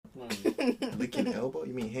Licking elbow?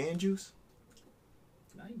 You mean hand juice?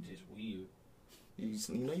 Nah, you just weird. You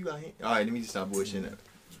know you got hand. All right, let me just stop bullshitting that.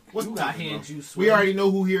 What's you got hand juice? We already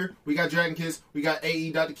know who here. We got Dragon Kiss. We got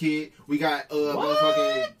AE Dr. Kid. We got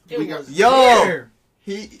motherfucking. We got yo.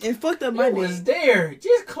 He fucked up my name. It was there,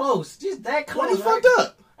 just close, just that close. What he fucked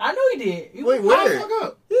up? I know he did. He Wait, where? Fuck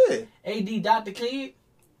up. Yeah. AD Dr. Kid.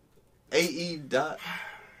 AE dot.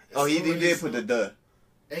 Oh, he did put the duh.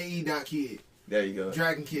 AE Dot Kid. There you go.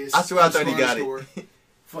 Dragon Kiss. I swear I thought he got it.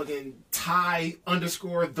 Fucking Ty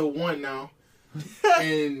 _ the one now.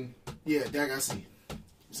 And yeah, that got C.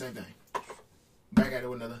 Same thing. Back at it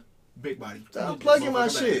with another big body. Stop plugging my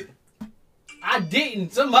shit. I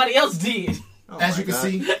didn't. Somebody else did. Oh as you can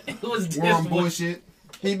see, it was we're on bullshit.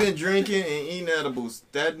 He been drinking and eating edibles.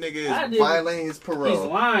 That nigga is violating his parole. He's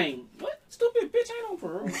lying. What? Stupid bitch ain't on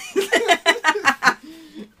parole.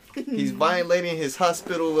 He's violating his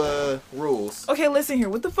hospital rules. Okay, listen here.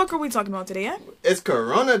 What the fuck are we talking about today, It's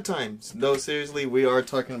Corona times. No, seriously, we are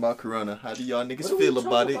talking about Corona. How do y'all niggas feel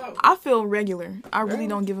about it? I feel regular. I really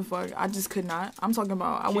don't give a fuck. I just could not. I'm talking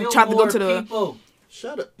about. I tried to go to the. People.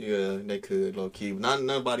 Shut up. Yeah, they could low key. Not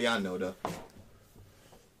nobody I know though.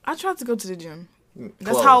 I tried to go to the gym.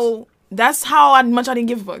 That's how much I didn't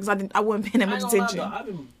give a fuck. Cause I wasn't paying that much attention.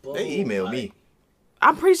 They emailed me.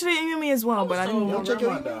 I'm pretty sure they emailed me as well, but I didn't. Check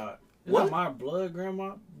your email. What? My blood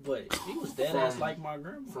grandma, but she was dead ass like my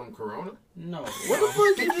grandma. From Corona? No. What the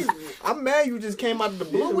fuck? You just, I'm mad you just came out of the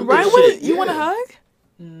blue with right? this What? shit. You want a hug?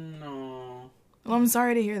 No. Well, I'm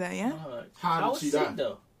sorry to hear that. Yeah. How did she die?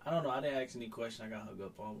 Though. I don't know. I didn't ask any question. I got hung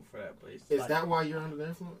up on for that place. Is that why you're under the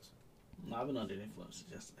influence? No, I've been under the influence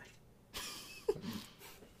yesterday.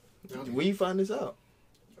 When you find this out?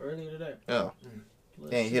 Earlier today. Oh.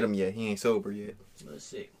 They ain't hit him yet. He ain't sober yet. A little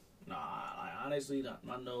sick. Nah, honestly,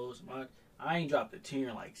 my nose, I ain't dropped a tear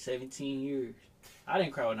in like 17 years. I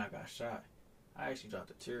didn't cry when I got shot. I actually dropped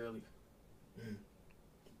a tear earlier.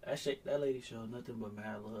 That lady showed nothing but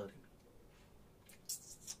mad love to me.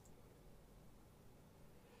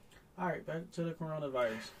 Alright, back to the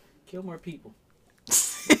coronavirus. Kill more people.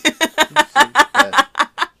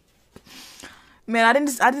 Man, I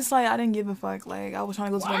didn't give a fuck. Like, I was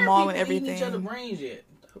trying to go to the mall and everything. Why are people eating each other's brains yet?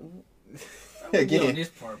 Again, this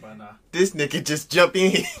part by now. This nigga just jump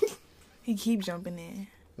in. He keep jumping in.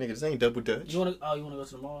 Nigga, this ain't double dutch. You wanna go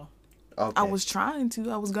to the mall? Okay. I was trying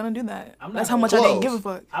to. I was gonna do that. That's how much I didn't give a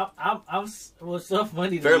fuck. It was so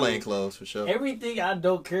funny. Fairlane closed for sure. Everything I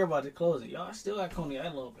don't care about the closing. Y'all still got Coney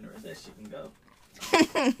Island open. The rest of that shit can go.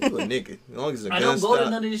 You a nigga. As long as it's a gun I don't go stop. to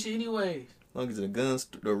none of this shit anyways. As long as it's a gun,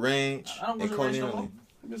 the range, I don't go and to the range Coney no more. Island.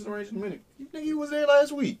 I've been to the range in a minute. You think you was there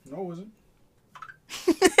last week? No, I wasn't.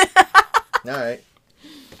 All right.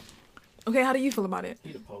 Okay, how do you feel about it?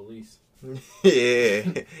 He the police. Yeah.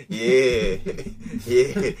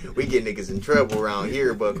 We get niggas in trouble around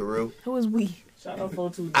here, Buckaroo. Who is we? Shout out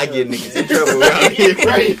 42. I get niggas in trouble around here,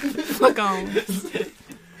 right? Fuck on.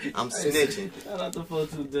 I'm snitching. Shout out to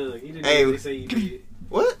 42 Doug. He didn't Hey. really say he did.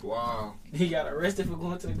 What? Wow. He got arrested for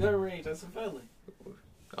going to the gun range. That's a felony.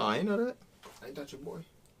 Oh, I ain't know that. Ain't that your boy?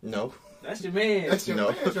 No. That's your man. That's your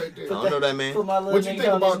No. man right there. I don't know that man. Put my little What you nigga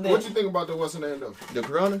think on about? his neck. What you think about the what's in there though? The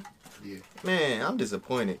Corona? Yeah. Man, I'm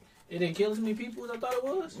disappointed. It didn't kill as many people as I thought it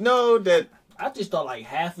was. No, that I just thought like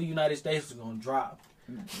half of the United States was gonna drop.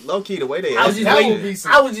 low key the way they I was acted. just that would waiting. be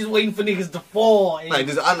some- I was just waiting for niggas to fall. And, Like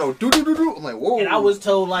this, I know. Do. I'm like, whoa. and I was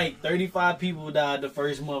told like 35 people died the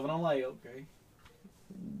first month, and I'm like, okay.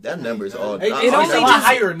 That number's all. It, It it's only a lot just-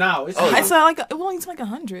 higher now. It's Oh, like, It's like it only took like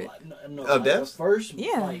 100. no, Of like deaths? the first,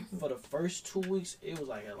 Yeah. like for the first 2 weeks, it was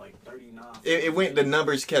like at like 39. It went. The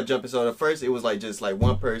numbers kept jumping. So the first, it was like just like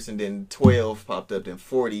one person, then 12 popped up, then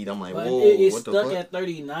 40. I'm like, But whoa, it what the stuck fuck? at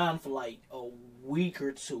 39 for like a week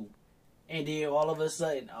or two. And then all of a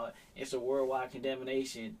sudden, it's a worldwide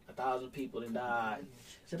condemnation. 1,000 people then died.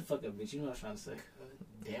 Shut the fuck up, bitch. You know what I'm trying to say.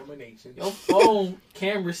 Damnation. Your phone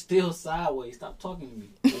camera's still sideways. Stop talking to me.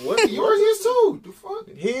 What? Yours is too. The fuck?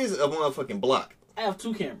 Here's a motherfucking block. I have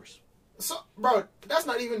 2 cameras. So, bro, that's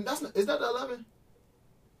not even. That's not. Is that the 11?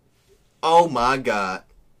 Oh my god.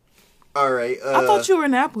 All right. I thought you were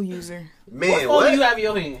an Apple user. Man, what phone what? do you have in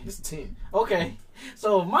your hand? It's 10. Okay.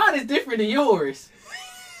 So mine is different than yours.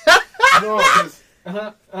 No, 'cause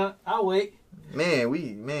I'll wait. Man,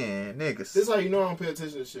 niggas. this is how you know I don't pay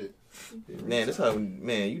attention to shit. Man, that's how.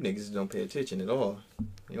 Man, you niggas don't pay attention at all.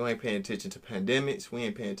 You ain't paying attention to pandemics. We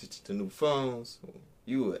ain't paying attention to new phones.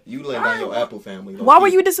 You let down your Apple family. Why were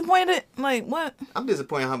you disappointed? Like, what? I'm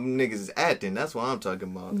disappointed how niggas is acting. That's what I'm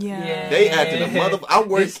talking about. Yeah. They acting a mother. I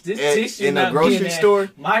worked in a grocery store.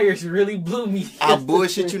 Myers really blew me. I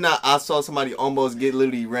bullshit you not. I saw somebody almost get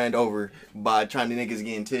literally ran over by trying to niggas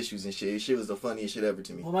getting tissues and shit. Shit was the funniest shit ever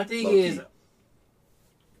to me. Well, my thing is,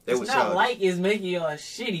 It it's was not childish. like it's making y'all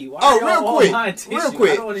shitty. Why Oh, are y'all real buying tissue? real I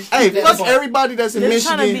quick. don't wanna Hey, see that fuck part. everybody that's in They're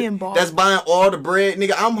trying to be Michigan involved. that's buying all the bread,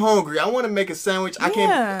 nigga. I'm hungry. I want to make a sandwich. I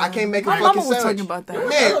can't make a My fucking mama was sandwich. talking about that.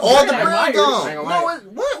 Man, Look, all the bread bread at gone. Myers.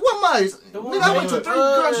 No, what Myers? The Nigga, one I went to 3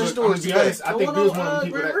 grocery stores be today. honest, I think The Bill's one one of on, the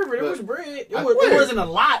people Green River, it was that. bread. It Where? wasn't a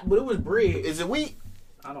lot, but it was bread. Is it wheat?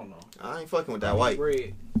 I don't know. I ain't fucking with that white.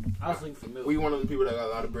 Bread. I was looking for milk. We one of the people that got a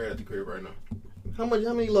lot of bread at the crib right now. How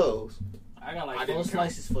many loaves? I got I like didn't 4 count.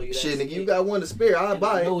 slices for you. Shit, That's nigga, you it. got one to spare. I'll And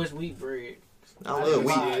buy I it. know it's wheat bread. I love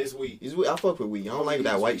wheat. Yeah, it's wheat. It's wheat. I fuck with wheat. I don't like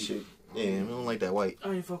that white shit. Yeah, I don't like that white. I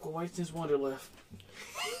ain't fuck with white since Wonder left.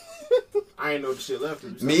 I ain't know the shit left.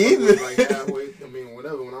 Me either. Like halfway. I mean,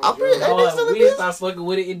 whatever. When I I'm was pretty- young. Hey, they still We didn't exist? stop fucking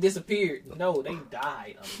with it. It disappeared. No, they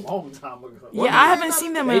died a long time ago. Yeah, I haven't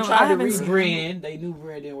seen them. They I tried to haven't seen them. rebrand. They knew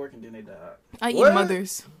bread didn't work, and then they died. I eat What?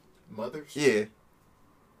 Mothers. Mothers. Yeah.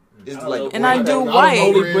 It's I like love the And I orange- do I don't white. know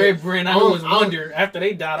Only bread. bread brand I know was I'm- Wonder. After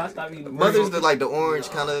they died, I stopped eating bread. Mother's the like the orange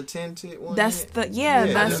kind of tinted one. That's yeah.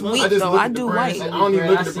 the that's I just wheat look though. at I the do brand. white. I don't even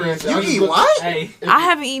look at the brand. You I just eat look- what? Hey, I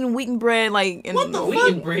haven't eaten wheaten bread like in What the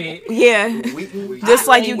wheaten bread. yeah. Wheat. Just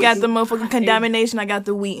like you hate got the wheaten. motherfucking contamination, I got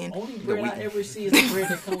the wheaten. Only bread I ever see is the bread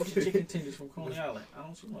that comes with chicken tenders from Coney Island. I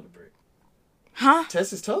don't see no other bread. Huh?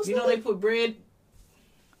 Texas toast. You know they put bread.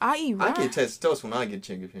 I eat I rice. get Texas toast when I get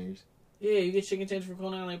chicken fingers. Yeah, you get chicken tenders from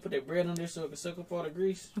Coney Island. They put that bread on there so it can suck up all the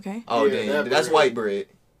grease. Okay. Oh Yeah, damn, that that's bread. white bread.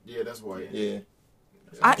 Yeah, that's white. Yeah.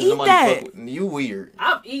 I 'Cause eat somebody that. fuck with- You weird.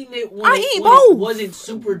 I've eaten it when, I it, eat when both. it wasn't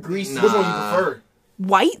super greasy. Nah. Which one you prefer?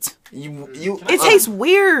 White? You. Can I It have- tastes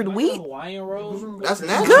weird. Can I Wheat? have Hawaiian rolls. That's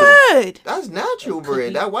natural. Good. That's natural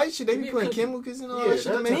bread. That white shit they be Yeah, putting cookie. chemicals and all Yeah, that shit. to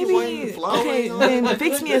that's make it Maybe. white and flour Okay, and all that. then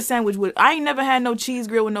fix me a sandwich with. I ain't never had no cheese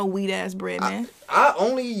grill with no wheat ass bread, man. I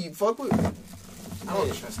only fuck with. I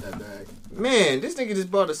don't trust that bag. Man, this nigga just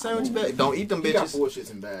brought a sandwich bag. Don't eat them He got bitches.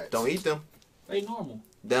 bullshits in bags. Don't eat them. They normal.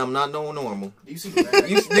 Damn, not no normal. Do you see the bag?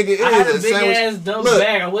 You nigga, it I had a is a big sandwich. ass dumb Look,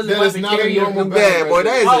 bag. I wasn't that about is to not a carry it. normal bag, boy.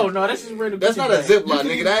 That is Oh a, no, that's just random. that's bitch not a bag. Ziploc,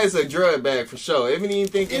 nigga. That is a drug bag for sure. Everything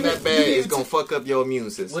think in that You bag need is to- gonna fuck up your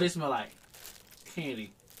immune system. What it smell like?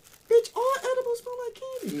 Candy. Bitch, all edibles smell like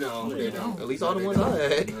candy. No, they don't. At least No, all the they ones don't. I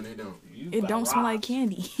had. No, they don't. You It got don't smell like robbed.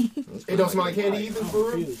 candy. It don't smell like candy either, for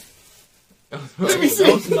real. Confused. Let me It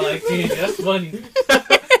don't see. smell like candy. That's funny.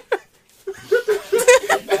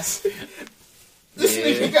 This Yeah.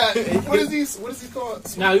 nigga got what is he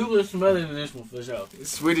called? Now you look smelling than this one for sure.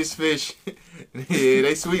 Swedish fish. Yeah,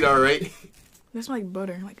 they sweet, all right. That's like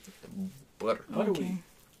butter. Like Butter. Butter okay. wheat.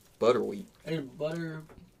 Butter wheat. It's butter.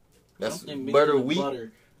 That's something mixed butter in the wheat.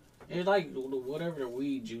 Butter. It's like whatever the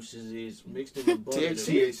weed juices is mixed in the butter.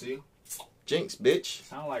 THC. THC. Jinx, bitch.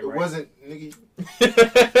 Sound like It right. wasn't, nigga.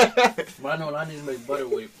 But I know I need to make butter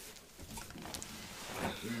with.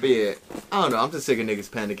 But yeah, I don't know. I'm just sick of niggas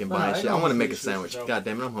panicking Nah, buying I shit. I don't want to do make a shit, sandwich. so- God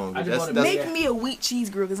damn it, I'm hungry. I just That's wanna that's. make- Make me a wheat cheese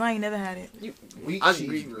grill because I ain't never had it. Wheat I,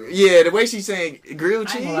 cheese grill. yeah, the way she's saying grilled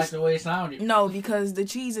I ain't gonna like cheese. the way it sounded. No, because the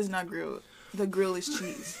cheese is not grilled. The grill is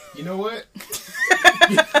cheese. You know what?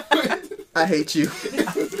 I hate you.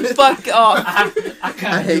 Fuck off. I I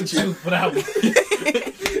kind of hate do you. too for that one.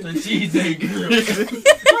 The cheese ain't grilled.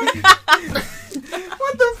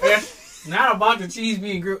 What the fuck? Not about the cheese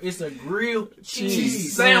being grilled. It's a grilled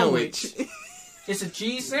cheese sandwich. It's a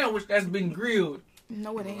cheese sandwich that's been grilled.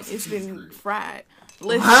 No, it ain't. It's been fried.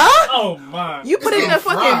 Listen, Huh? Oh my! you put it in a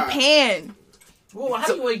fucking Fried. pan. Well, how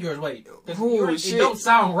do you wait, girls? Wait, 'Cause Holy it shit. don't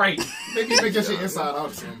sound right. Maybe make your shit inside out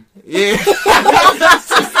or something. Yeah.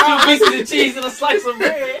 You mixing the cheese in a slice of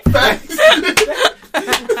bread.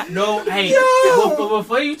 No, hey, but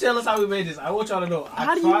before you tell us how we made this, I want y'all to know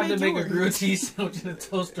How I do you tried to make make a yours? grilled cheese sandwich in a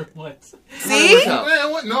toaster once. See?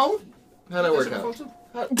 Man, what? No. How'd that work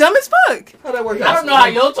out? Dumb as fuck. How'd that work I out? don't know how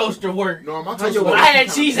your toaster worked, No, my How toaster you- but was I had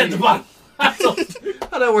kinda cheese at the crazy. bottom. I toast-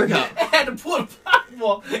 How'd that work out? I had to pull the bottom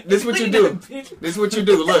off. This what you Clean do. that bitch. This is what you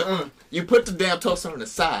do. Look, you put the damn toaster on the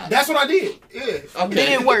side. That's what I did. Yeah. It Okay.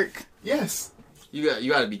 didn't work. Yes. You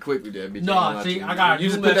got to be quick with that bitch. No, see, I got You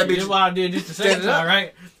to just put that This is bitch. what I did just the second Stand it up. time,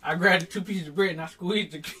 right? I grabbed the 2 pieces of bread and I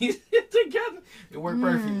squeezed the pieces together. It worked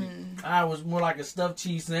perfectly. I was more like a stuffed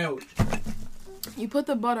cheese sandwich. You put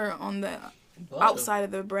the butter on the Butter. outside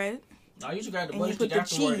of the bread, No, you should grab the and butter you put stick the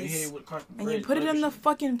afterward and cheese, hit it with crushed and bread. you put it in the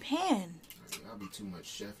fucking pan. I'll be too much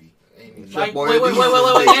chefy. Ain't even- Chef Like, boy, wait, these-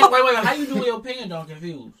 wait. How you doing your pan? Don't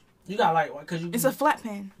confuse. You got like, because It's a flat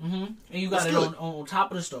pan. And you got That's it good. on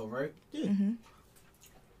top of the stove, right? Yeah.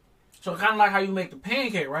 So kind of like how you make the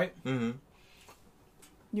pancake, right? Mm-hmm.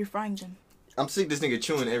 You're frying, Jim. I'm sick of this nigga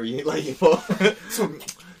chewing every like you fall.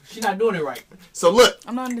 She's not doing it right. So look,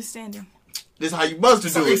 I'm not understanding. this is how you supposed to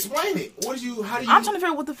So do it. explain it. How do you? I'm trying to figure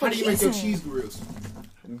out what the How fuck do you he's make your saying. cheese grills?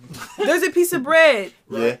 There's a piece of bread,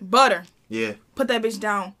 Yeah, butter. yeah. Put that bitch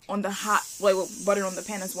down on the hot, with butter on the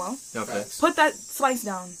pan as well. Okay. Put that slice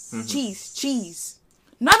down. Cheese.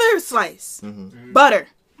 Another slice. Mm-hmm. Butter.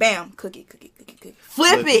 Bam. Cook it.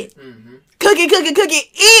 Flip it. Mm-hmm. Cook it.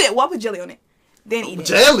 Eat it. Well, put jelly on it. Then eat it.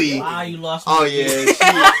 Jelly. Wow, you lost me. Oh yeah. She,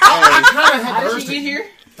 How did she get here?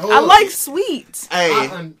 I like sweet. hey,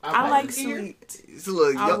 I like here. sweet.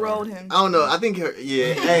 look, I rolled him. I don't know. I think her.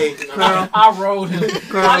 Yeah. Hey, Carl. I rolled him.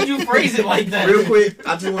 Why did you phrase it like that? Real quick,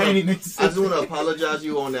 I just ain't even want to apologize to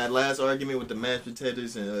you on that last argument with the mashed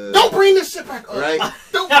potatoes and. Don't bring this shit back up. Right.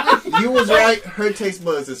 Don't. You was right. Her taste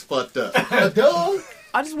buds is fucked up. Duh.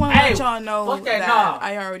 I just want to let y'all know fuck that that car.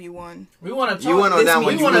 I already won. We want to talk. You went on that one.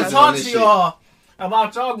 We You want to listen talk on to this y'all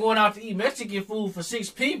about y'all going out to eat Mexican food for 6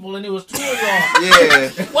 people, and it was 2 of y'all. Yeah.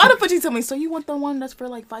 Why the fuck you tell me? So you want the one that's for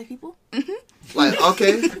like 5 people? Like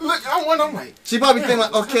okay. Look, I'm like. She probably think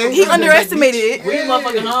like okay. He underestimated it. We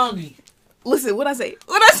motherfucking hungry. Listen, what I say?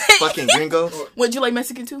 Fucking gringos. Would you like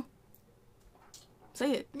Mexican too?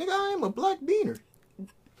 Say it. Nigga, I am a black beaner.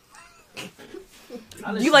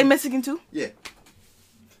 You like Mexican too? Yeah.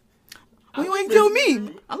 Well, you ain't tell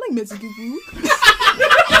me. I like Mexican food.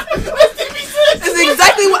 That's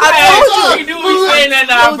exactly what I told You knew we saying that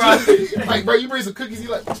now, bro. Like, bro, you bring some cookies. You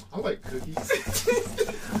like? I like cookies.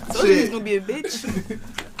 So he's gonna be a bitch.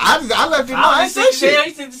 I left it. I ain't say shit.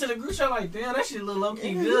 He sent it to the group chat like, damn, that shit look low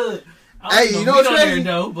key good. Hey, you know what's crazy?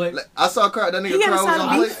 Though, but Like, I saw Carl. That He nigga got Carl was a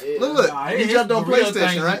on side of play. Look, he jumped on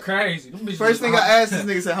PlayStation, right? Crazy. First thing I asked this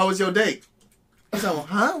nigga said, "How was your date?" He said,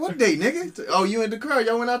 "Huh? What date, nigga?" Oh, you and the Carl,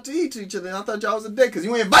 y'all went out to eat to each other. And I thought y'all was a date because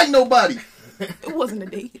you ain't invite nobody. It wasn't a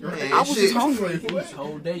date. Man, I was shit. just hungry. This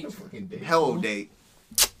whole date. Hell date.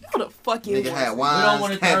 What the fuck you Nigga had We wine. don't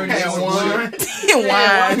want to turn had this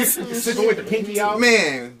wine. wine. Sipping with the pinky out.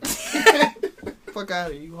 Man. Fuck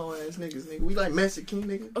out of you, whole ass niggas, nigga. We like Mexican,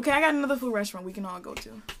 nigga. Okay, I got another food restaurant we can all go to.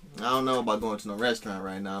 I don't know about going to no restaurant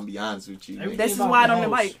right now. I'm be honest with you. Nigga. This is why I don't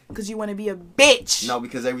invite. Because you want to be a bitch. No,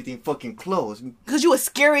 because everything fucking closed. Because you a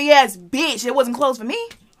scary ass bitch. It wasn't closed for me.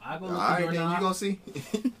 I go Alright, then you gonna see.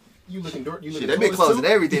 You looking dork? You Shit, looking they been closing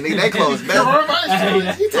everything, nigga. They closed better.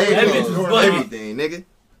 They closed everything, nigga.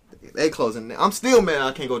 They closing. I'm still mad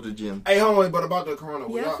I can't go to the gym. Hey, hold on, but about the corona.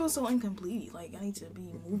 Yeah, I feel so incomplete. Like, I need to be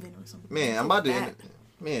moving or something. Man, I'm about to.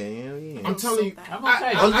 Man, yeah. I'm telling you. I'm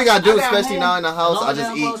okay. Only thing I do, I got especially home. now in the house, Long I just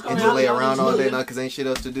damn eat clothes and come just lay out, around y'all all just day look. now because ain't shit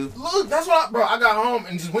else to do. Look, that's what bro. I got home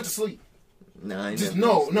and just went to sleep. Nah, I ain't Just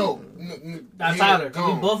never- no. That's Yeah, Tyler. We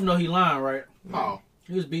gone. both know he lying, right? Oh.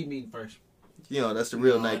 He was beat me first. You know, that's the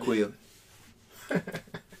real NyQuil.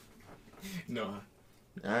 No.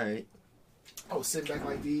 Alright. I was sitting back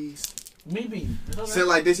like these. Me beat. Sit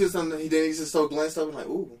like this, he was something, he just so glanced up and like,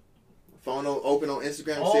 ooh. Phone open on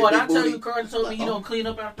Instagram. Oh, see and a I big tell booty. you, Carl told me Like, he oh. don't clean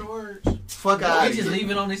up afterwards. Fuck out He of just here.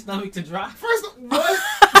 leave it on his stomach to dry. What?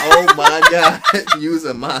 Oh my god. You's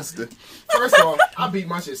a monster. First off, I beat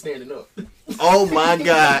my shit standing up. Oh my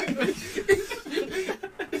god.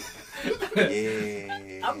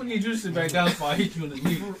 Yeah. I'm gonna need you to sit back down before I hit you in the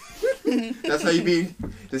knee. That's how you be.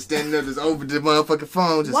 Just standing up, just over the motherfucking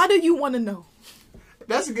phone. Just, Why do you want to know?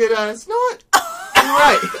 That's a good ass. You know what? You're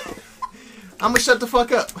right. I'm gonna shut the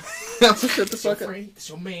fuck up. I'm gonna shut the It's your fuck up. friend. It's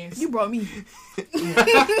your man. You brought me.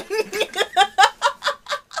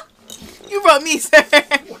 You brought me, sir.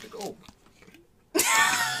 You want to go.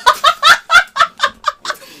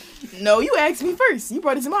 No, you asked me first. You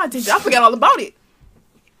brought it to my attention. I forgot all about it.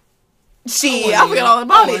 Shit, I forgot all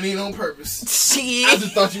about I wasn't it. even on purpose. I Shit.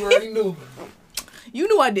 just thought you already knew. You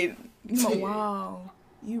knew I didn't. You know, wow.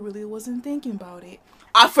 You really wasn't thinking about it.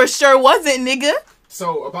 I for sure wasn't, nigga.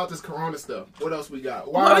 So about this corona stuff, what else we got?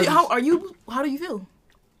 How do you feel?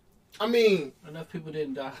 I mean, Enough people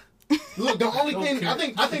didn't die. look, the only Don't thing care.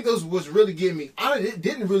 I think those was really getting me. I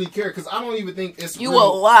didn't really care because I don't even think it's You real.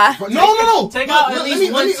 will lie. But no. Take Look, out look, at let least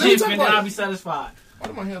me- one let me tip talk and about then I'll it. be satisfied. Why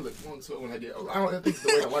did my hand look one so when I did? I think it's the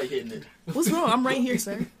way the light hitting it. What's wrong? I'm right here,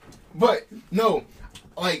 sir. But no,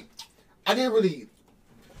 like I didn't really.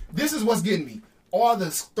 This is what's getting me. All the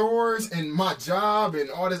stores and my job and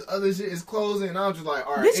all this other shit is closing, and I'm just like,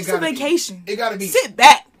 all right, This it is a gotta be- vacation. It gotta be. Sit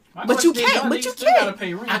back. My But you question is, can't. y'all But niggas you still gotta can't.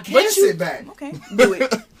 pay rent. I But can't you- sit back. Okay, do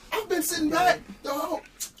it. I've been sitting back, dog.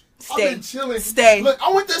 I've Stay. been chilling. Stay. Look,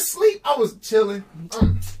 I went to sleep. I was chilling.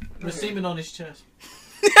 With semen on his chest.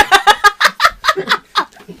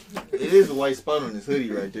 It is a white spot on this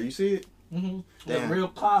hoodie right there. You see it? Mm-hmm. Damn. Real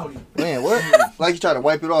cloudy. Man, what? Like you try to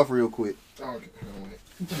wipe it off real quick. Okay.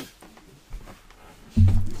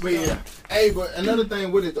 But yeah. Hey, but another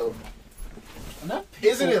thing with it though.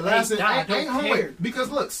 Isn't it lasting? Ain't home because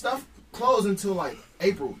look, stuff closed until like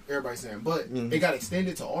April. Everybody's saying, but it got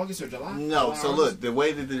extended to August or July. No, so look, the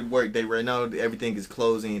way that it worked, they right now everything is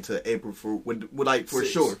closing until April for like for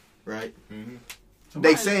sure, right? Mm-hmm.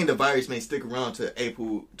 They saying the virus may stick around to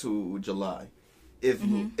April to July,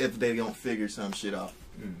 if they don't figure some shit out.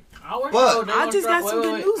 I just got some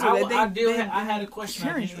good news with it. I had a question.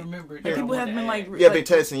 I just remembered. People have been like, been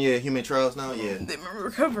testing human trials now. Yeah, they've been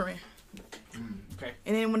recovering. Okay.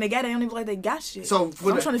 And then when they got it, they don't even like they got shit. So I'm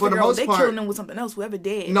trying to figure out they killing them with something else. Whoever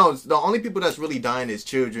dead. No, the only people that's really dying is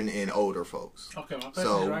children and older folks. Okay, my question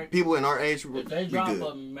so is right. People in our age, if they drop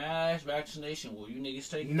a mass vaccination, will you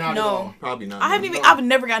niggas take it? No, probably not. I've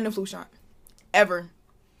never gotten a flu shot, ever.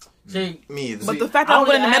 See, me either. But the fact that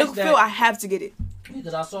I'm in the medical field, I have to get it.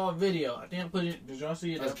 Because I saw a video. I think I put it. Did y'all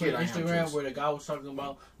see it? On Instagram where the guy was talking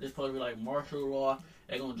about this supposed to be like martial law.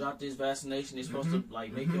 They're gonna drop this vaccination. They're supposed to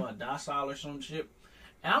like make you a docile or some shit.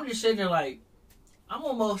 And I'm just sitting there like, I'm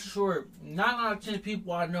almost sure 9 out of 10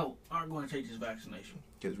 people I know aren't going to take this vaccination.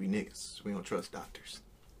 Because we niggas, we don't trust doctors.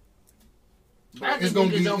 It's gonna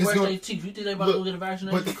be. Don't brush their teeth. You think they about to go get a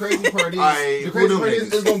vaccination? But the crazy part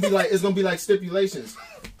is, it's gonna be like stipulations.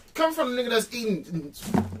 Come from a nigga that's eating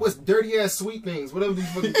what's dirty ass sweet things, whatever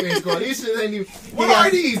these fucking things called. These shit ain't even. What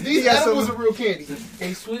are these? These edibles are real candy.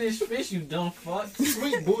 Hey, Swedish fish, you dumb fuck.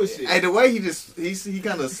 Sweet bullshit. Hey, the way he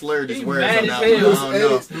kind of slurred his words on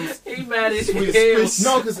that one. He mad as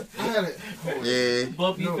hell. No, because I had it. Yeah.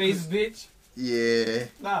 Bumpy face bitch. Yeah.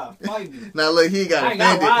 Nah, fight me. Now look, he got offended.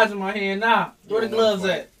 I got rods in my hand now. Where the gloves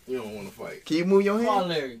at? You don't want to fight. Can you move your hand? Come on,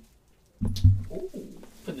 Larry. Ooh.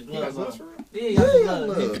 Put the gloves on. Yeah, you got the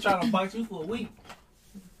gloves. He been trying to box you for a week.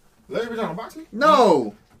 Larry been trying to box me?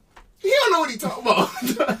 No. He don't know what he talking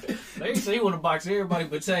about. Larry say he want to box everybody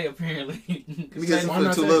but Tay, apparently. Because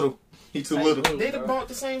he's too little. He's too little. They about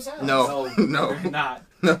the same size. No. Not.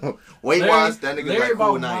 No. Weight-wise, that nigga's like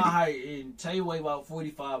cool 90. Larry about my height, and Tay weigh about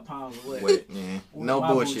 45 pounds away. Wait, yeah. No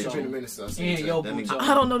bullshit.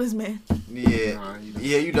 I don't know this man. Yeah.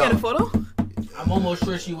 Yeah, you You got a don't. photo? I'm almost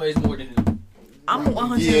sure she weighs more than him. I'm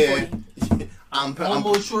 140. Yeah. I'm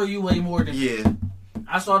almost sure you weigh more than him. Yeah.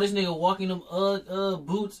 I saw this nigga walking them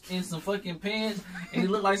boots in some fucking pants, and he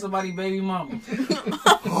looked like somebody's baby mama.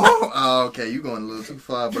 Oh, okay. You going a little too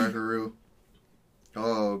far, Burkaroo.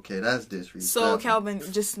 Oh, okay. That's disrespectful. So, Calvin,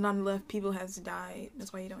 just not enough people has died.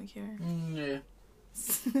 That's why you don't care. Yeah.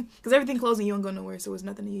 Because everything closed and you don't go nowhere, so it's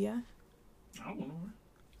nothing to you, yeah? I don't know.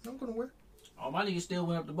 I'm going to work. All my niggas still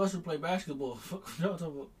went up the bus to play basketball. Fuck what y'all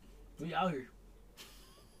talking about. We out here.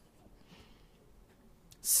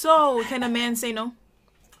 So, can a man say no?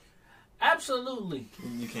 Absolutely.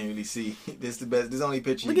 You can't really see. This the best. This the only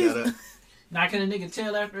picture Look you got up. Now, can a nigga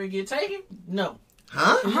tell after he get taken? No.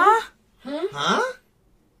 Huh? Huh? Huh?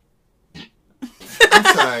 I'm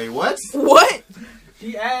sorry, what? What?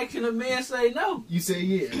 He asked, can a man say no? You say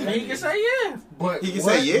yeah. And he can say yeah. But he can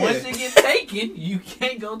say yeah. Once it get taken, you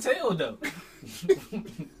can't go tell though.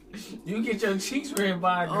 You get your cheeks ran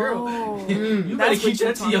by a girl. Oh, you better keep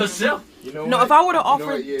that to yourself. You know no, what? if I were to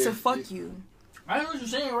offer You know what? to fuck you, I know what you're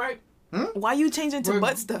saying, right? why you changing to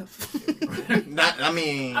butt stuff? I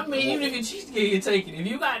mean, even if your cheeks get taken, if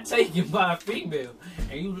you got taken by a female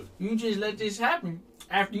and you just let this happen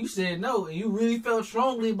after you said no, and you really felt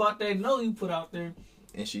strongly about that no you put out there,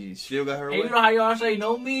 and she still got her and way. you know how y'all say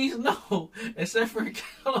no means no, except for in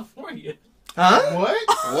California. Huh? What?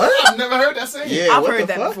 What? I've never heard that saying. Yeah, I've what heard the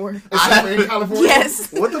that fuck? before. Except for in California.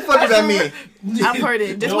 Yes, What the fuck does that mean? I've heard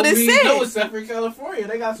it. That's No what it means said. no, except for in California.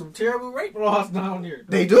 They got some terrible rape laws down there.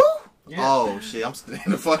 They do? Yeah. Oh shit! I'm staying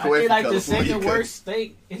the fuck I away think from like California. the second 'cause- worst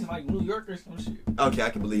state is like New York or some shit. Okay, I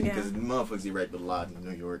can believe it Yeah. because motherfuckers get raped a lot in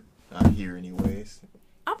New York. Out here, anyways.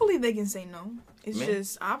 I believe they can say no. It's Man.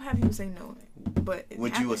 just I'll have people say no, but it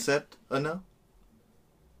Would you happens. accept a no?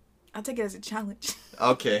 I take it as a challenge.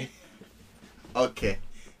 Okay. Okay.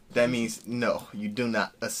 That means no, you do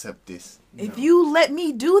not accept this. If you let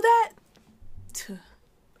me do that,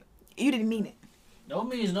 you didn't mean it. No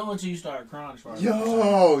means no until you start crying. As far as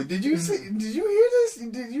Yo, did you see? Did you hear this?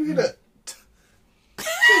 Did you hear that?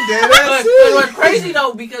 but what's crazy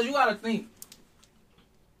though, because you gotta think,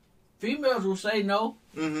 females will say no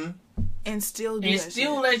Mm-hmm. And still do and that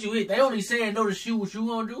still shit. let you hit. They only saying no to shoot what you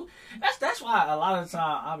gonna do. That's why a lot of the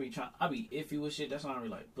time I be iffy with shit. That's why I really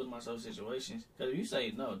like put myself in situations. Because if you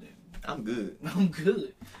say no, then I'm good. I'm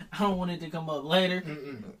good. I don't want it to come up later.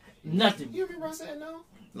 Nothing. You remember I said no?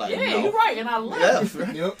 Like, yeah, you're right, and I left.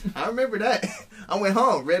 Yeah, yep. I remember that. I went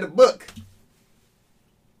home, read a book.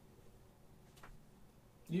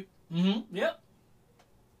 Yep.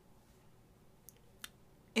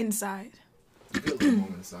 Inside. Good little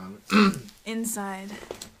moment of silence. Inside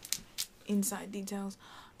details.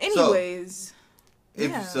 Anyways.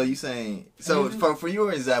 So you saying for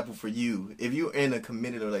your example, for you, if you're in a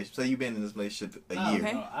committed relationship, say you've been in this relationship a year,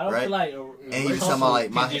 no, I don't right? feel like and you talking about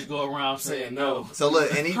like just go around saying no. So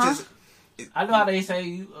look, and he just. I know how they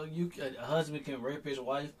say a husband can rape his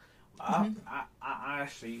wife. I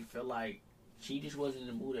honestly feel like she just wasn't in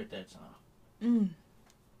the mood at that time.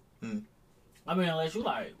 I mean, unless you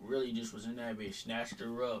like really just was in that bitch, snatched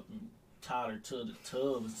her up and tied her to the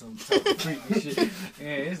tub or some type of freaky shit. Yeah,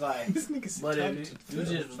 it's like, but if you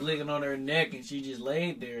just was licking on her neck and she just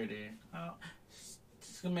laid there, then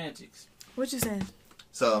semantics. What you saying?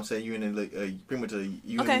 So I'm saying you in pretty much in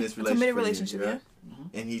this relationship, committed relationship, right?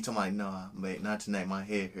 And he told me, nah, mate, not tonight. My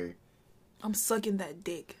head hurt. I'm sucking that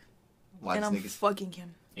dick, Why and I'm fucking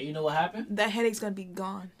him. And you know what happened? That headache's gonna be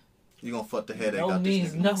gone. You gonna fuck the headache no out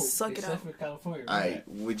means this nigga. no. Suck it out. For California. All right,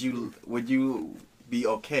 would you be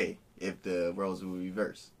okay if the roles were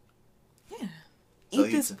reversed? Yeah. So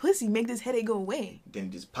eat this pussy, make this headache go away. Then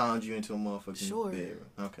just pound you into a motherfucking bed.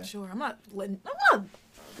 Okay. Sure. I'm not. What am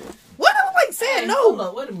I like saying no? Hold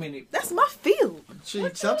on, wait a minute. That's my field.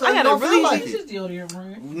 Sometimes I gotta really like this is the deodorant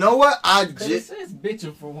brand. You know what? It says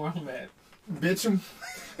bitchin' for where I'm at. Bitchin'.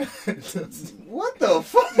 What the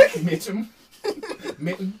fuck? Mitchum.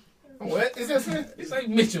 Mitten. What is that saying? It's like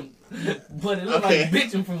Mitchum, but it looks like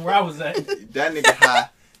bitchin' from where I was at. That nigga high.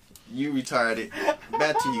 You retarded.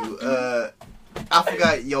 Back to you. I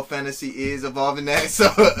forgot your fantasy is evolving that, so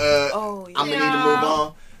I'm gonna need to move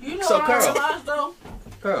on. You know so, what Carl, I realized though?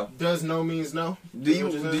 Carl, does no means no? Do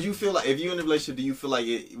you feel like if you're in a relationship, do you feel like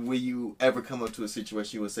will you ever come up to a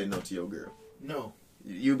situation you would say no to your girl? No.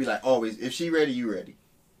 You'd be like always, if she ready, you ready.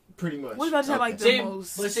 Pretty much. What about to have like the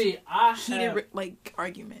most heated like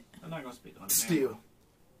argument? I'm not gonna speak on it. Still.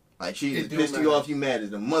 Like she just pissed you off, you mad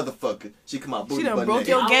as a motherfucker. She come out booty butt naked.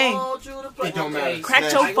 She done broke your game. It don't matter.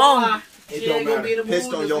 Cracked your phone. She ain't gonna be in the mood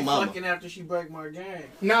pissed on your mama. fucking after she break my game.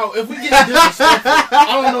 Now, if we get disrespectful,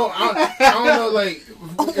 I don't know, like...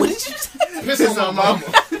 What did you say? Piss on my mama.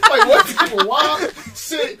 Like, what type of wild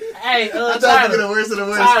shit? Hey, I thought to get the worst of the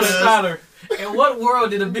worst. Tyler. In what world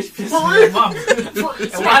did a bitch piss on your mama? And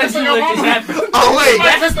why did you let this happen? Oh wait,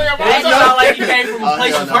 that sound like you came from a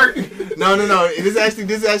place of hurt. No. This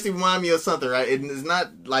actually remind me of something, right? It's not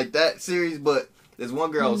like that serious, but there's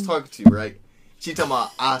one girl I was talking to, right? She talking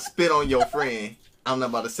about I spit on your friend. I'm not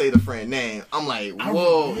about to say the friend name. I'm like,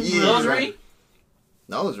 whoa, yeah. Nose ring?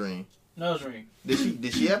 Nose ring. Nose ring.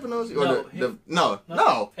 Did she have a nose? No.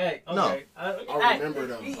 No. Hey, okay. No. I remember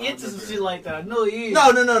though. He into some shit like that. I know he is.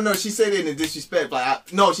 No. She said it in disrespect. Like,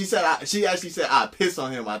 she actually said I piss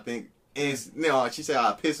on him. I think, and she said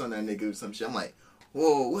I piss on that nigga or some shit. I'm like,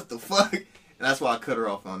 whoa, what the fuck? And that's why I cut her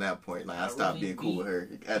off on that point. Like I stopped being cool with her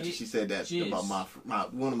after she said that about my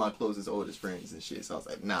one of my closest oldest friends and shit. So I was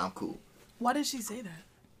like, nah, I'm cool. Why did she say that?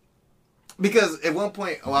 Because at one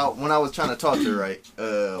point, when I was trying to talk to her, right,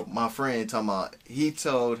 my friend talking about he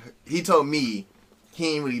told me he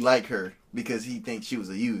didn't really like her because he thinks she was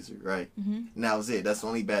a user, right? Mm-hmm. And that was it. That's the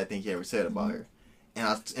only bad thing he ever said about her.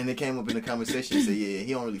 And it came up in the conversation. He said, "Yeah,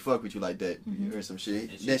 he don't really fuck with you like that," or some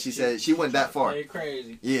shit. Then she said she went that far.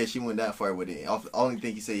 Crazy. Yeah, she went that far with it. Only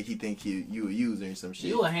thing he said he think you a user and some shit.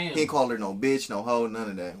 You a ham. He ain't called her no bitch, no hoe, none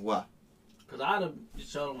of that. Why? Cause I'd have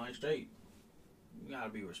just told him like straight. You gotta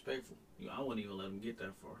be respectful. I wouldn't even let him get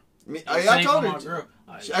that far. I told her.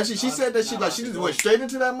 Actually, she said that shit like she just went straight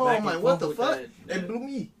into that mode. I'm like, what the fuck? That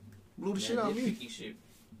blew the shit out of me. Shit.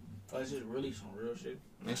 That's just really some real shit.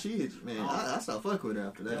 And she is, man, I stopped fucking with her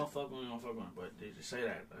after that. They don't fuck with me, but they just say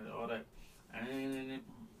that, all that. I ain't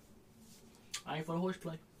for the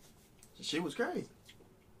horseplay. She was crazy.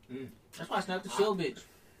 That's why I snapped the shell bitch.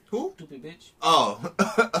 Who? Stupid bitch. Oh.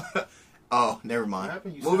 Oh, never mind.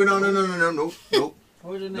 Moving on. No. Nope.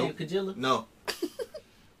 What was your name? Kajilla? No.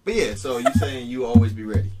 But yeah, so you saying you always be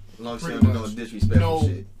ready. As long as you don't do no disrespectful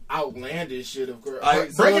shit. Outlandish shit, of course.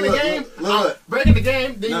 Right, breaking the game. Breaking the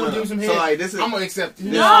game. Then you want to give him some head. So, I'm gonna accept it.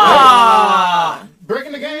 No.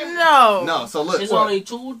 Breaking the game. No. So look. There's only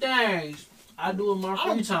two things I do in my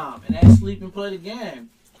free time, and that's sleep and play the game.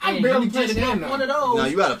 I barely play the game now. One of those. No,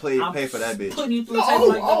 you gotta pay for that bitch. Putting you through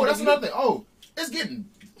that's another thing. Oh, it's getting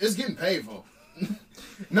paid for.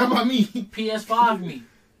 Not by me. PS5 me.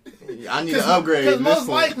 I need an upgrade. Because most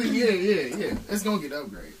likely, yeah. It's gonna get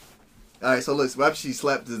upgraded. Alright, so look, after she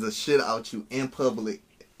slapped the shit out you in public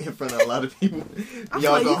in front of a lot of people. I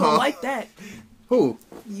feel like you gonna like that. Who?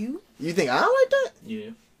 You? You think I like that? Yeah.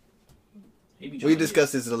 We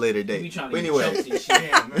discuss this at a later date. But anyway.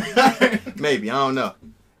 Maybe. I don't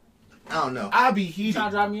know. I'll be heated.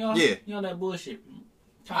 Trying to drive me off? Yeah. You on that bullshit.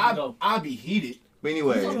 I'll be heated. But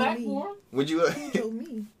anyway. Come back for him. Would you? You told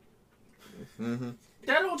me. Mm-hmm.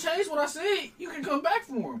 That don't change what I said. You can come back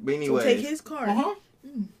for him. But anyway. So take his car. Uh-huh.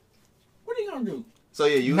 What are you gonna do? So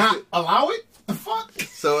yeah, you not allow it? The fuck?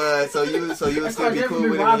 So you would still be cool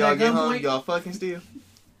with it when y'all get home? Y'all fucking still?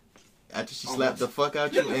 After she slapped the fuck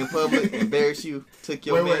out you in public, embarrassed you, took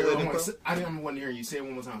your manhood in public? I didn't want to hear you say it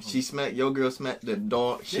one more time. Your girl smacked the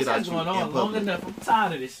dog shit out you in public. This has going on long enough. I'm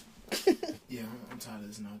tired of this. Yeah, I'm tired of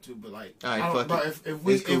this now too. But like, alright, fuck it.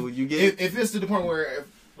 If cool. You get if it's to the point where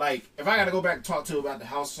if I gotta go back and talk to her about the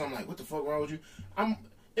house, so I'm like, what the fuck wrong with you?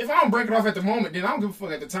 If I don't break it off at the moment, then I don't give a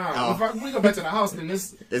fuck at the time. Oh. If we go back to the house, then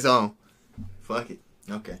it's on. Fuck it.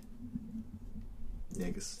 Okay.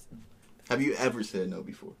 Niggas. Have you ever said no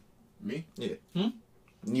before? Me? Yeah. You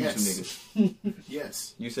two niggas.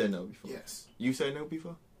 Yes. You said no before? Yes. You said no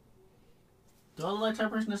before? Do I look like that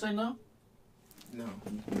person that say no? No.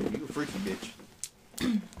 You a freaky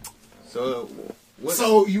bitch. So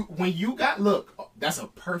when you got that's a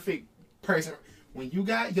perfect person. When you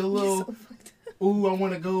got your little ooh, I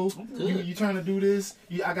want to go. You trying to do this?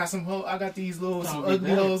 I got these little some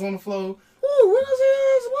ugly hoes on the floor. Ooh, what is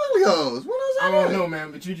ugly hoes? What is that? I don't know,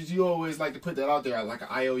 man. But you always like to put that out there like an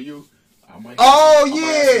IOU. I might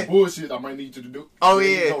yeah. Bullshit. I might need you to do. Oh there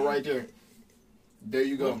yeah. You go right there. There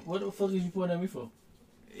you go. What the fuck is you pointing at me for?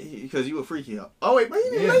 Because you a freaky hoe. Oh wait, but he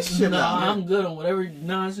in a relationship now. I'm good on whatever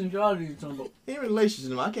nonsense y'all do talking about. He in a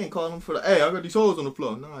relationship. I can't call him for the. Hey, I got these hoes on the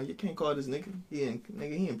floor. Nah, you can't call this nigga. He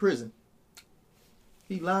in prison.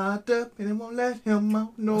 He locked up and they won't let him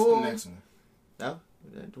out. No. What's the next one?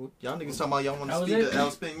 Y'all niggas talking about y'all want to speak to El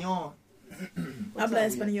Espanol. Habla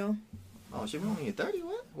español. Oh shit, we only at 30.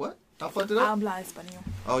 What? I fucked it up. Habla español.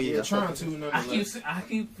 Oh yeah, trying to. I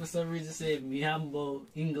keep for some reason saying mi amo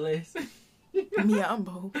inglés. Mi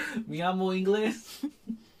amo. Mi amo inglés.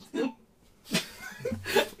 You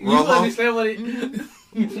Rojo? understand what it?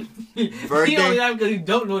 He only laugh because he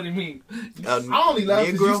don't know what it means. I only laugh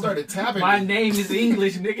because you started tapping. My name is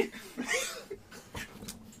English, nigga.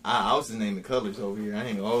 I was just naming colors over here. I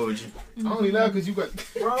ain't gonna hold you. I only laugh because you got.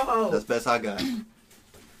 Bro. That's the best I got.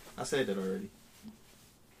 I said that already.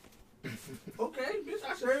 Okay, bitch,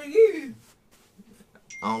 I sure again.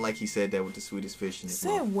 I don't like he said that with the sweetest fish in his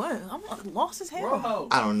mouth. Said what? I'm lost as hell. Bro.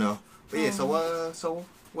 I don't know. But yeah, so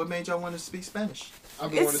what made y'all want to speak Spanish?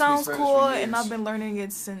 It sounds cool, and I've been learning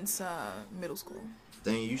it since middle school.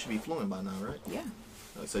 Then you should be fluent by now, right? Yeah.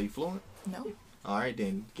 So you fluent? No. All right,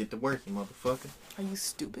 then get to work, you motherfucker. Are you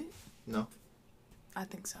stupid? No. I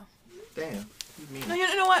think so. Damn, you mean? No,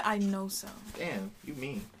 you know what? I know so. Damn, you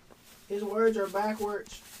mean? His words are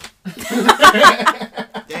backwards.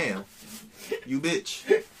 Damn, you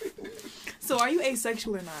bitch. So are you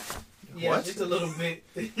asexual or not? Yeah, what? just a little bit.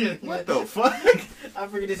 What the fuck? I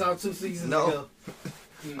figured this out 2 seasons ago.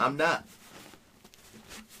 I'm not.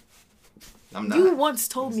 You once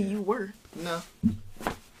told me you were. No.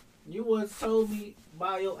 You once told me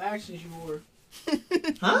by your actions you were.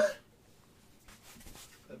 Huh?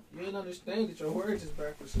 You didn't understand that your words is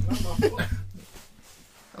backwards. It's not my fault.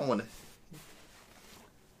 I want to.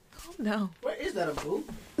 Calm down. What is that, a boo?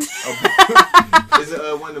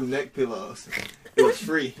 It's one of them neck pillows. It was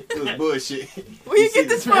free. It was bullshit. Where you get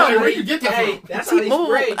this from? Where you get that from? That's how they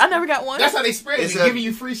spray. I never got one. That's how they spray. They're giving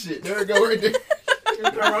you free shit. There we go right there.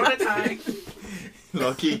 Corona time.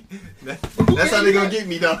 Low key. That's how they gonna get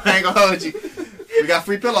me though. I ain't gonna hold you. We got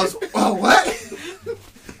free pillows. Oh, what?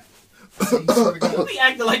 You be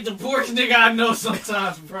acting like the poorest nigga I know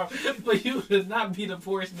sometimes, bro. But you would not be the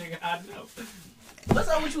poorest nigga I know. What's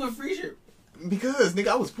up with you and free shit? Because, nigga,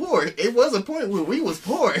 I was poor. It was a point where we was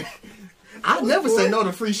poor. I never say no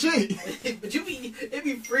to free shit. But it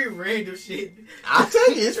be free random shit. I'll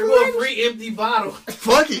tell you, it's free empty bottle.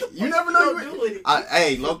 Fuck it. You never know.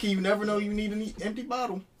 Hey, low key, you never know you need an empty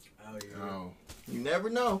bottle. Oh, yeah. Oh. You never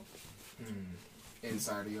know.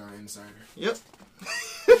 Insider, you're an insider. Yep.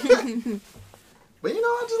 But you know,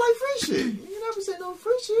 I just like free shit. You never say no to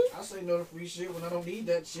free shit. I say no to free shit when I don't need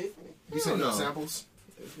that shit. You say no samples?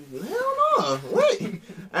 Hell no. Wait.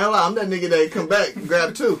 I'm that nigga that come back and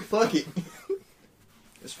grab 2. Fuck it.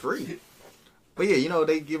 It's free. But yeah, you know,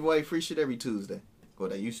 they give away free shit every Tuesday. Well,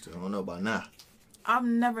 they used to. I don't know about now. I've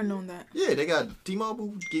never known that. Yeah, they got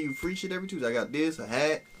T-Mobile give you free shit every Tuesday. I got this, a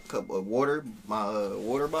hat, a cup of water, my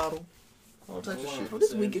water bottle, all types of shit. Oh,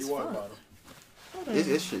 this week is fun.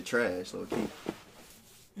 It's shit trash, low key.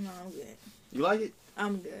 No, I'm good. You like it?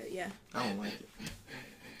 I'm good, yeah. I don't like it.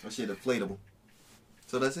 That shit inflatable.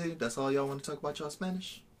 So that's it. That's all y'all want to talk about y'all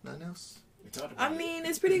Spanish. Nothing else. I mean,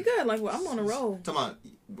 it's pretty good. Like, I'm on a roll. Come on,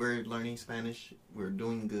 we're learning Spanish. We're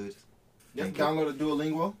doing good. Yep. Download a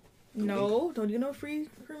Duolingo. No, don't do no free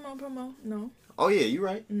promo. No. Oh yeah, you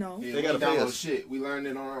right. No. Yeah, they gotta download shit. We learned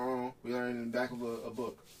it on our own. We learned in the back of a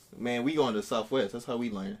book. Man, we going to Southwest. That's how we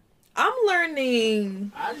learn. I'm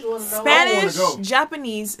learning Spanish,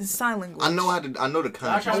 Japanese, and sign language. I know the country.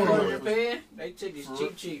 I try to go to Japan. They tickets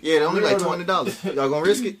cheap. Yeah, they only like $20. Y'all gonna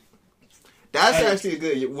risk it? That's actually a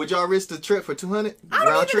good. Would y'all risk the trip for $200? I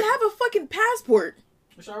don't even have a fucking passport.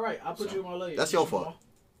 It's all right. I'll put you in my luggage. That's your fault.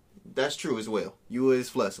 That's true as well. You is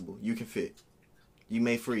flexible. You can fit. You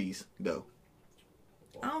may freeze though.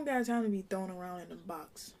 I don't got time to be thrown around in a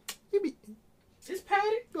box. It's padded.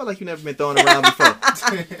 You look like you never been thrown around before.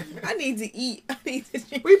 I need to eat. I need to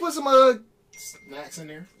drink. We put some snacks in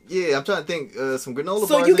there. Yeah, I'm trying to think. Some granola bars.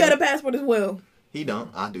 So you got a passport as well? He don't.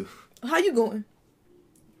 I do. How you going?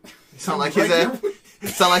 Sound like his ass.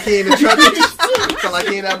 Sound like he in the truck. Sound like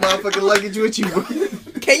he in that motherfucking luggage with you.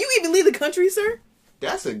 Can you even leave the country, sir?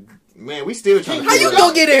 That's a man. We still trying to. How you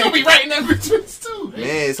gonna get in? You'll be writing that bitch too.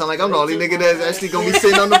 Man, it sound like I'm the only nigga that's actually gonna be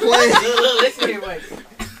sitting on the plane. Listen here, wait.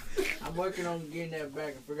 I'm working on getting that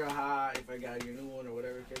back and figure out if I got your new one or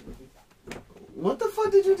whatever the case may be. What the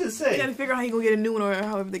fuck did you just say? You gotta figure out how you gonna get a new one or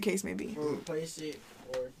however the case may be. Or replace it,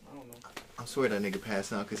 or I don't know. I swear that nigga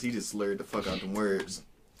passed out because he just slurred the fuck out them words.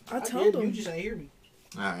 I told him. You just ain't hear me.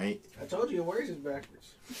 Alright. I told you your words is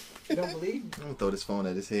backwards. You don't believe me? I'm gonna throw this phone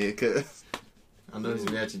at his head because I know his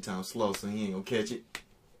reaction time's slow, so he ain't gonna catch it.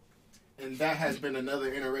 And that has been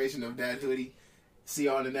another iteration of That Hoodie. See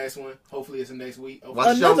y'all in the next one. Hopefully it's the next week.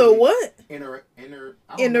 Another what?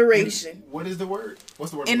 Iteration. What is the word?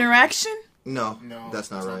 What's the word? Interaction? No,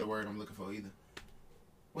 that's not right. The word I'm looking for either.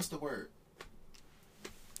 What's the word?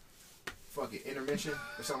 Fuck it, intermission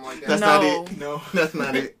or something like that. That's not it. No, that's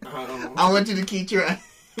not it. I want you to keep trying.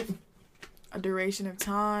 A duration of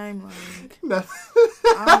time, like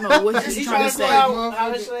I don't know what he's trying to say.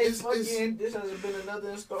 This hasn't been another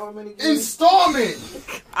installment again. Installment.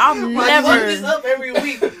 I'm never. This up every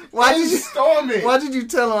week. Why did you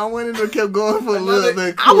tell him? I wanted to keep going for a little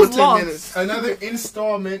bit. I was 10 minutes. Another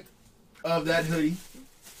installment of That Hoodie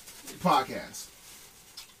podcast.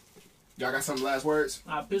 Y'all got some last words?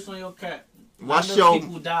 I piss on your cat. Wash your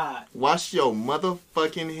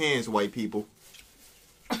motherfucking hands, white people.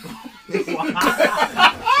 Just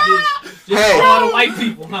hey, all the white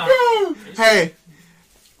people, huh? Hey,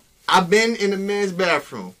 I've been in the men's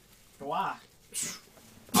bathroom. Why?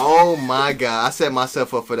 Oh my god, I set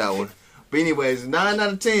myself up for that one. But anyways, 9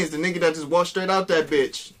 out of 10 is the nigga that just walked straight out that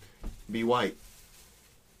bitch be white.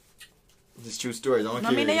 It's true stories. I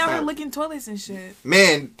mean, they out here licking toilets and shit.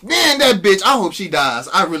 Man, that bitch. I hope she dies.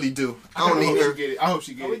 I really do. I don't need her. I hope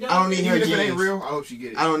she get it. I don't need her genes. If it ain't real, I hope she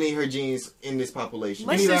get it. I don't need her genes in this population.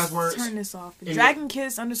 Let's just turn this off. Dragon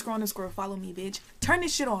Kiss __ follow me, bitch. Turn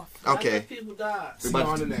this shit off. Okay. People die. See you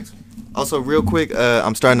on the next one. Also, real quick,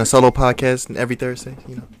 I'm starting a solo podcast every Thursday.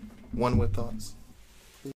 One with thoughts.